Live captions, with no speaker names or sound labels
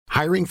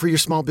Hiring for your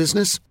small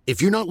business?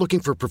 If you're not looking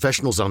for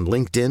professionals on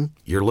LinkedIn,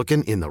 you're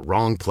looking in the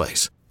wrong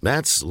place.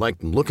 That's like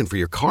looking for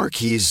your car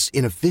keys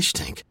in a fish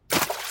tank.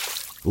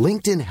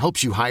 LinkedIn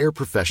helps you hire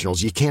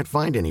professionals you can't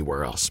find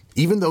anywhere else,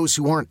 even those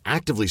who aren't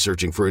actively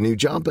searching for a new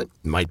job but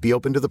might be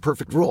open to the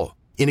perfect role.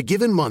 In a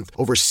given month,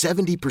 over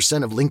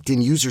 70% of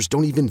LinkedIn users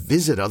don't even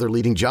visit other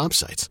leading job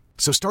sites.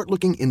 So start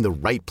looking in the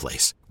right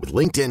place. With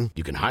LinkedIn,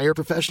 you can hire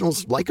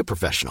professionals like a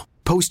professional.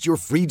 Post your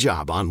free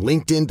job on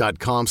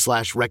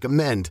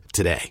linkedin.com/recommend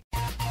today.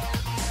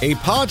 A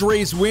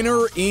Padres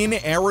winner in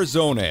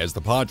Arizona as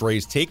the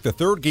Padres take the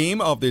third game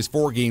of this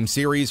four-game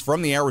series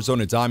from the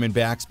Arizona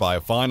Diamondbacks by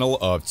a final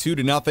of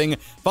 2-0.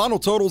 Final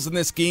totals in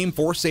this game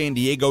for San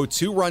Diego: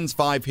 2 runs,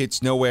 5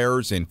 hits, no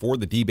errors, and for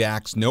the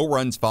D-backs, no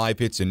runs, 5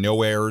 hits, and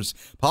no errors.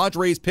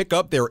 Padres pick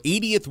up their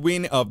 80th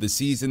win of the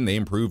season. They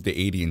improved to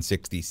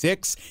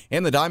 80-66,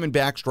 and the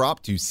Diamondbacks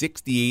dropped to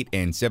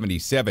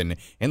 68-77.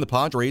 And the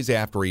Padres,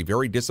 after a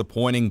very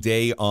disappointing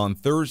day on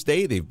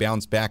Thursday, they've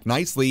bounced back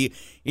nicely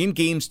in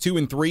games 2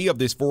 and 3 of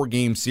this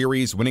four-game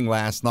series, winning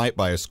last night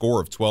by a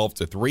score of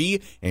 12-3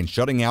 and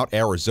shutting out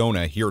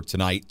Arizona here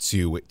tonight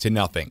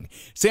 2-0.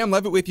 Sam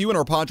Levitt with you in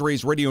our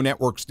Padres Radio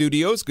Network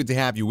studios. Good to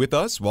have you with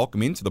us.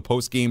 Welcome into the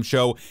post-game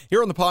show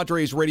here on the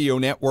Padres Radio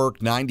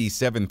Network,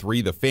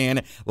 97.3 The Fan.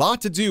 A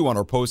lot to do on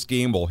our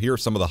post-game. We'll hear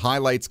some of the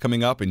highlights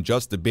coming up in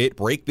just a bit.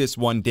 Break this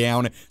one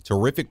down.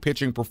 Terrific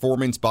pitching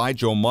performance by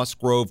Joe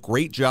Musgrove.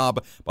 Great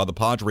job by the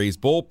Padres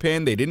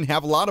bullpen. They didn't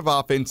have a lot of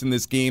offense in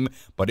this game,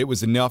 but it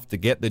was enough to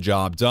get the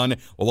job done.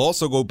 We'll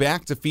also go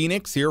back to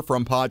Phoenix, hear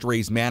from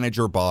Padres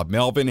manager Bob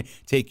Melvin.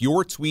 Take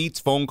your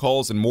tweets, phone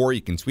calls, and more.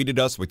 You can tweet at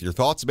us with your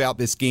thoughts about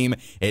this game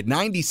at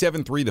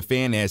 97.3 The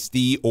Fan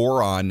SD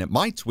or on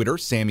my Twitter,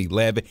 Sammy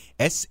Lev,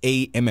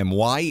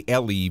 SAMMYLEV.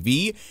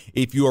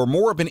 If you are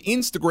more of an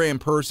Instagram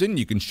person,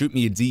 you can shoot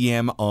me a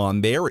DM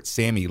on there at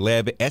Sammy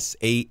Lev,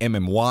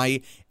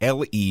 SAMMYLEV.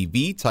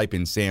 Type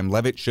in Sam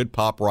Levitt, should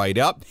pop right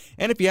up.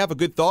 And if you have a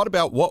good thought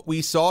about what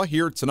we saw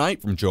here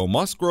tonight from Joe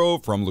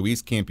Musgrove, from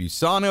Luis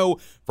Campusano,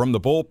 from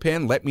the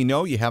bullpen, let me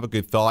know you have a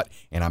good thought,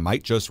 and I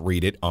might just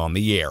read it on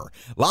the air.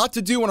 Lot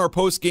to do in our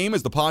post-game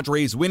as the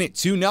Padres win it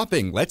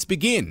 2-0. Let's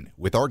begin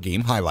with our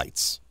game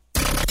highlights.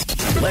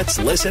 Let's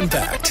listen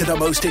back to the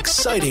most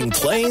exciting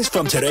plays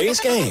from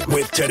today's game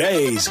with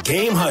today's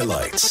game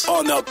highlights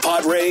on the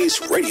Padres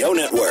Radio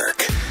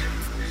Network.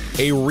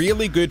 A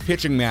really good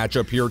pitching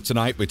matchup here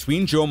tonight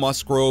between Joe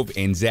Musgrove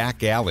and Zach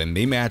Gallen.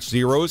 They matched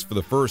zeros for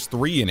the first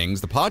 3 innings.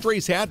 The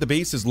Padres had the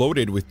bases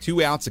loaded with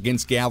 2 outs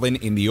against Gallen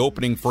in the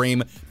opening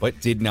frame,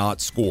 but did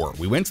not score.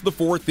 We went to the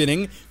 4th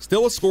inning.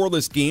 Still a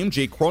scoreless game.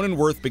 Jake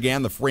Cronenworth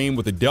began the frame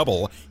with a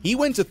double. He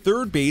went to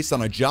third base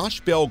on a Josh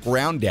Bell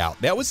ground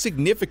out. That was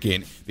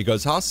significant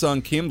because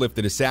Ha-Sung Kim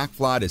lifted a sac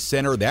fly to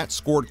center. That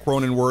scored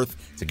Cronenworth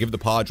to give the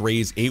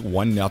Padres a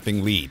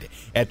 1-0 lead.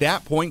 At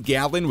that point,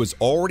 Gallen was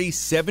already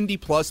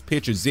 70-plus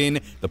pitches in.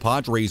 The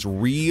Padres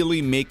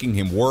really making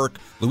him work.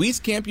 Luis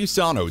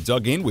Campusano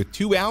dug in with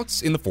 2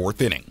 outs in the 4th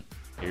inning.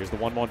 Here's the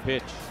 1-1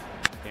 pitch.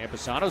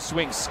 Campusano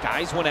swings,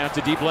 skies one out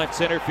to deep left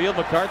center field.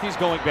 McCarthy's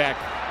going back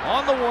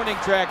on the warning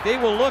track. They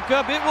will look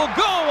up. It will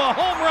go. A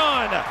home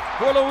run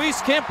for Luis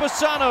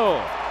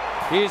Campusano.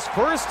 His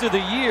first of the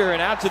year,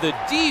 and out to the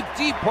deep,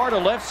 deep part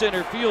of left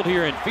center field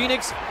here in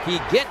Phoenix. He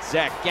gets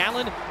Zach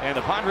Gallen, and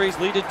the Padres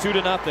lead it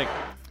 2-0.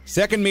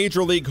 Second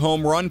Major League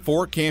home run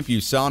for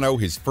Campusano,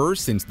 his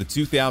first since the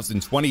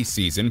 2020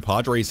 season.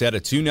 Padres had a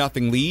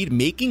 2-0 lead,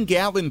 making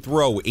Gallen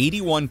throw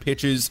 81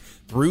 pitches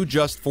through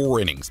just 4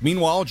 innings.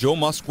 Meanwhile, Joe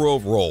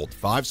Musgrove rolled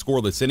 5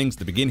 scoreless innings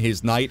to begin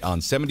his night on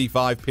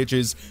 75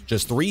 pitches,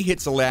 just 3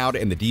 hits allowed,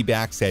 and the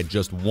D-backs had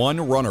just 1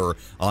 runner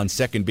on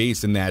second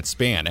base in that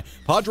span.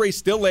 Padres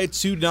still led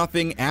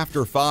 2-0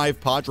 after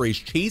 5. Padres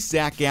chased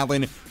Zach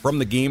Gallen from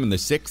the game in the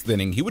 6th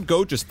inning. He would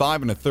go just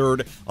 5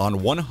 1/3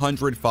 on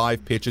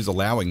 105 pitches,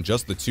 allowing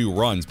just the 2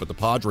 runs, but the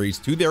Padres,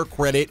 to their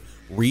credit,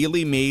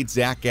 really made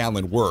Zach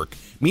Gallen work.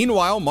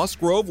 Meanwhile,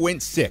 Musgrove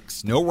went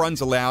 6. No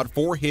runs allowed,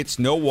 4 hits,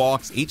 no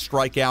walks, 8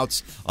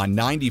 strikeouts on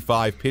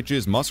 95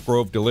 pitches.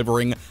 Musgrove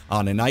delivering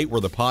on a night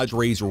where the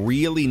Padres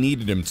really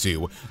needed him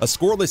to. A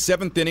scoreless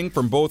 7th inning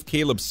from both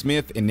Caleb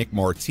Smith and Nick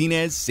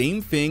Martinez.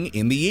 Same thing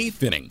in the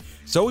 8th inning.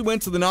 So we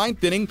went to the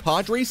 9th inning.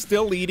 Padres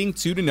still leading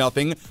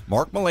 2-0.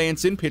 Mark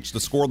Melancon pitched the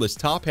scoreless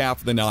top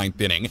half of the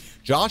 9th inning.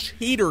 Josh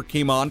Hader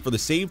came on for the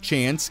save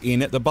chance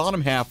in the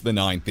bottom half of the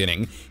 9th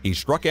inning. He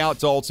struck out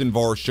Dalton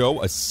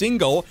Varsho, a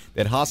single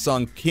that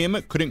Ha-Sung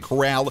Kim couldn't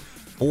corral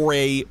for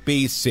a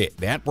base hit.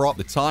 That brought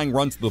the tying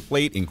run to the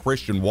plate in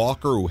Christian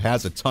Walker, who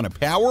has a ton of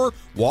power.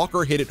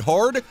 Walker hit it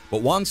hard,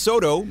 but Juan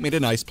Soto made a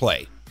nice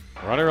play.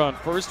 Runner on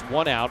first,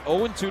 1 out,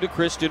 0-2 to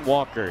Christian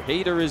Walker.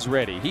 Hader is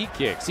ready. He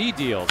kicks, he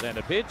deals, and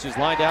the pitch is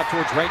lined out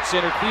towards right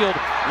center field.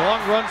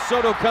 Long run,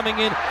 Soto coming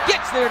in,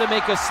 gets there to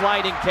make a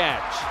sliding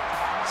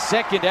catch.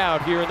 Second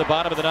out here in the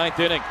bottom of the 9th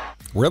inning.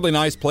 Really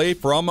nice play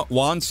from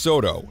Juan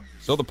Soto.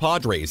 So the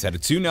Padres had a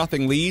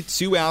 2-0 lead,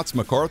 2 outs,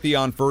 McCarthy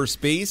on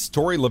first base.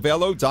 Torey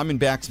Lovullo,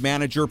 Diamondbacks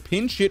manager,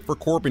 pinch hit for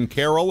Corbin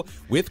Carroll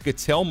with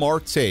Ketel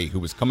Marte, who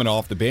was coming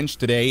off the bench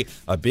today.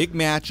 A big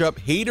matchup,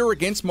 Hader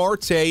against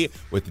Marte,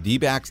 with the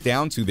D-backs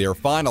down to their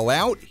final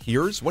out.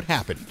 Here's what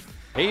happened.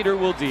 Hader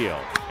will deal.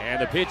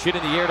 And the pitch hit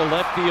in the air to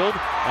left field.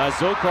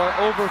 Zokar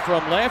over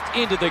from left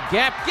into the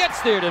gap,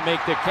 gets there to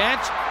make the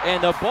catch,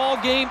 and the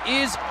ball game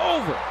is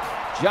over.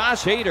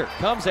 Josh Hader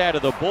comes out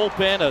of the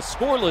bullpen, a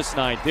scoreless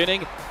ninth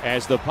inning,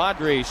 as the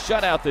Padres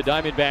shut out the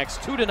Diamondbacks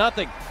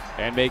 2-0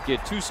 and make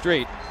it 2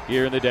 straight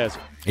here in the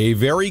desert. A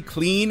very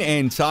clean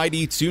and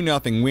tidy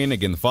 2-0 win.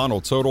 Again, the final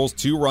totals: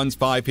 2 runs,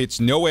 5 hits,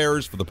 no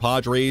errors for the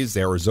Padres.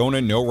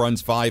 Arizona, no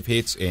runs, 5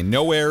 hits, and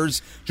no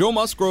errors. Joe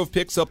Musgrove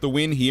picks up the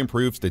win. He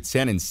improves to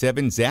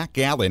 10-7. Zach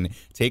Gallen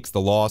takes the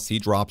loss. He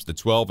drops to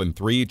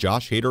 12-3.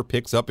 Josh Hader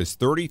picks up his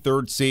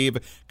 33rd save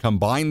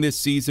combined this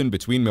season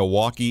between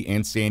Milwaukee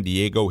and San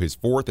Diego, his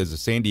 4th as a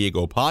San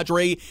Diego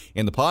Padre.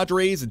 And the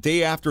Padres, a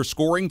day after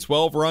scoring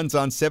 12 runs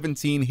on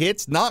 17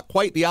 hits, not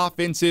quite the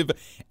offensive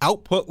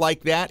output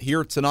like that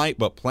here tonight,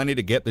 but plenty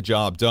to get the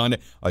job done.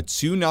 A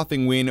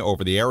 2-0 win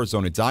over the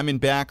Arizona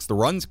Diamondbacks. The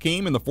runs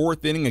came in the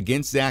 4th inning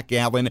against Zach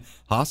Gallen.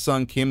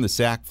 Ha-Sung Kim, the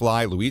sac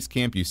fly. Luis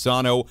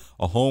Campusano,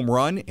 a home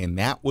run, and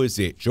that was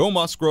it. Joe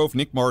Musgrove,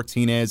 Nick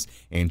Martinez,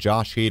 and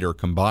Josh Hader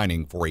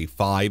combining for a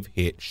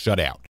 5-hit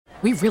shutout.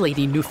 We really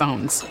need new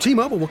phones.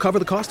 T-Mobile will cover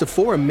the cost of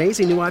 4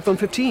 amazing new iPhone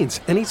 15s,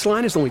 and each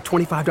line is only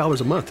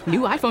 $25 a month.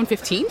 New iPhone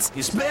 15s?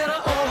 It's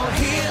better over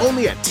here.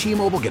 Only at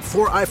T-Mobile, get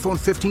 4 iPhone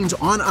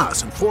 15s on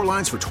us and 4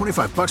 lines for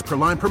 $25 per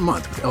line per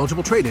month with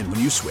eligible trade-in when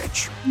you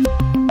switch.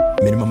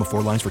 Minimum of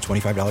 4 lines for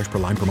 $25 per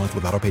line per month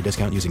with autopay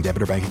discount using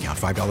debit or bank account.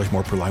 $5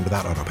 more per line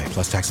without autopay,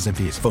 plus taxes and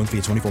fees. Phone fee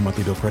at 24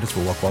 monthly bill credits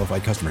for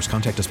well-qualified customers.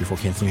 Contact us before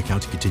canceling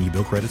account to continue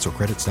bill credits or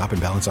credit stop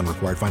and balance on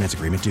required finance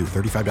agreement due.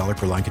 $35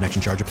 per line connection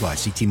charge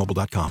applies. See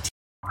T-Mobile.com.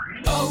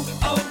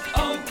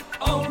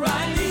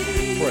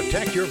 O'Reilly.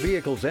 Protect your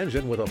vehicle's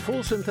engine with a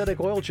full synthetic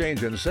oil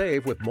change and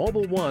save with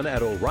Mobil 1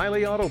 at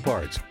O'Reilly Auto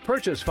Parts.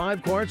 Purchase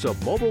 5 quarts of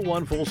Mobil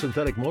 1 full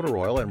synthetic motor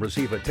oil and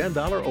receive a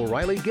 $10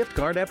 O'Reilly gift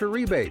card after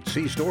rebate.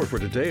 See store for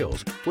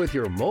details. With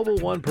your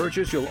Mobil 1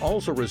 purchase, you'll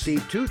also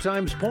receive 2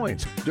 times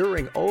points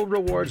during O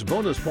Rewards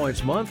Bonus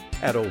Points Month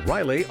at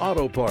O'Reilly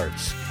Auto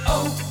Parts.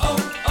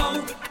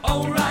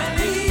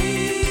 O'Reilly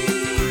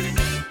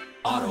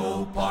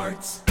Auto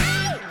Parts.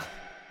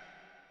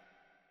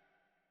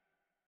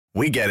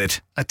 We get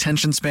it.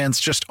 Attention spans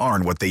just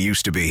aren't what they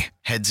used to be.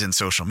 Heads in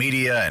social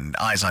media and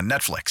eyes on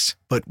Netflix.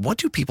 But what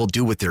do people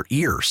do with their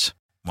ears?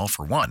 Well,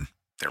 for one,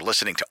 they're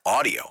listening to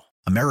audio.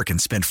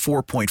 Americans spend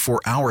 4.4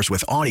 hours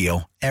with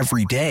audio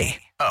every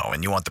day. Oh,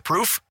 and you want the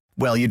proof?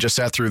 Well, you just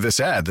sat through this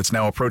ad that's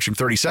now approaching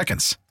 30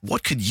 seconds.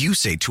 What could you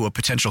say to a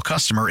potential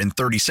customer in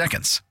 30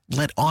 seconds?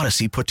 Let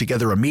Odyssey put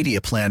together a media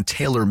plan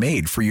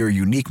tailor-made for your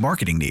unique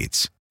marketing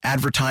needs.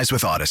 Advertise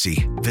with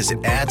Odyssey.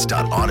 Visit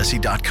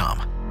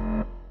ads.odyssey.com.